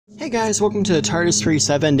Hey guys, welcome to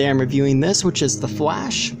TARDIS37. Today I'm reviewing this, which is the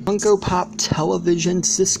Flash Funko Pop Television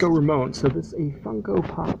Cisco Ramon. So this is a Funko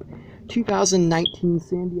Pop 2019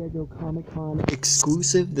 San Diego Comic-Con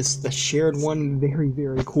exclusive. This is the shared one, very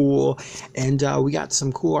cool. And we got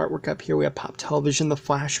some cool artwork up here. We have Pop Television, the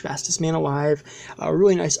Flash, Fastest Man Alive.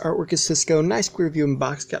 Really nice artwork is Cisco. Nice clear view in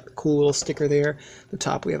box. Got the cool little sticker there. At the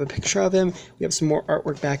top we have a picture of him. We have some more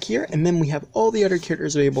artwork back here. And then we have all the other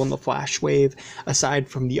characters available in the Flash wave, aside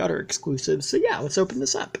from the other exclusives. So yeah, let's open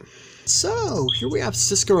this up. So, here we have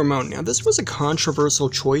Cisco Ramon. Now, this was a controversial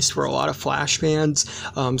choice for a lot of Flash fans,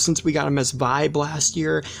 since we got him as Vibe last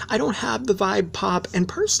year. I don't have the Vibe Pop, and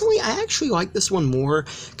personally, I actually like this one more,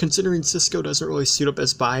 considering Cisco doesn't really suit up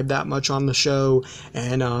as Vibe that much on the show,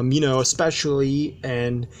 and, you know, especially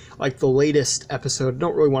in, like, the latest episode. I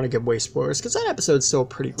don't really want to give away spoilers, because that episode's still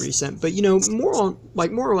pretty recent, but, you know, more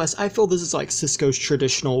or less, I feel this is, like, Cisco's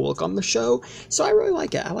traditional look on the show, so I really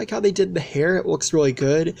like it. I like how they did the hair. It looks really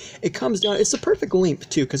good. It comes down, it's the perfect length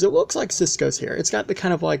too, because it looks like Cisco's hair. It's got the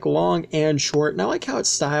kind of like long and short, and I like how it's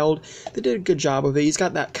styled. They did a good job of it. He's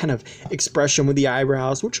got that kind of expression with the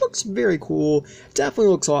eyebrows, which looks very cool. Definitely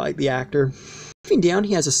looks a lot like the actor. Moving down,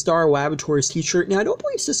 he has a Star Laboratories t-shirt. Now, I don't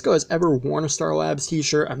believe Cisco has ever worn a Star Labs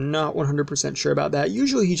t-shirt. I'm not 100% sure about that.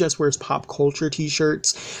 Usually, he just wears pop culture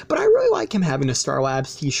t-shirts, but I really like him having a Star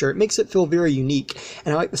Labs t-shirt. It makes it feel very unique,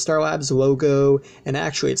 and I like the Star Labs logo, and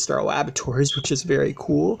actually, it's Star Laboratories, which is very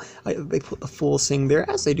cool. They put the full thing there,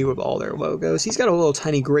 as they do with all their logos. He's got a little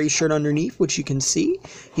tiny gray shirt underneath, which you can see.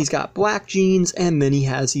 He's got black jeans, and then he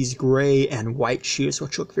has these gray and white shoes,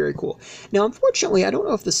 which look very cool. Now, unfortunately, I don't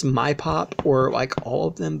know if this is my pop or like all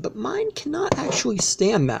of them, but mine cannot actually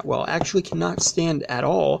stand that well. Actually cannot stand at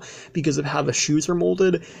all because of how the shoes are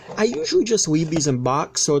molded. I usually just leave these in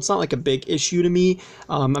box, so it's not like a big issue to me.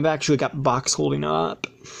 I've actually got box holding up.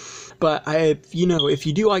 But you know, if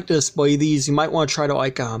you do like to display these, you might want to try to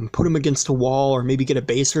like put him against a wall or maybe get a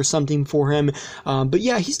base or something for him. But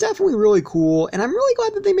yeah, he's definitely really cool, and I'm really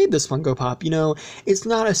glad that they made this Funko Pop. You know, it's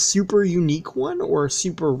not a super unique one or a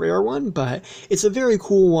super rare one, but it's a very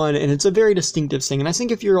cool one, and it's a very distinctive thing. And I think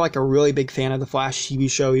if you're like a really big fan of the Flash TV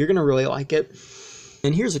show, you're gonna really like it.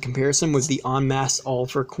 And here's a comparison with the En Masse All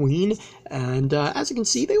for Queen, and as you can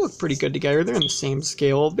see, they look pretty good together. They're in the same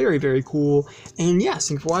scale, very cool. And yes,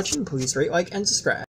 thanks for watching. Please rate, like, and subscribe.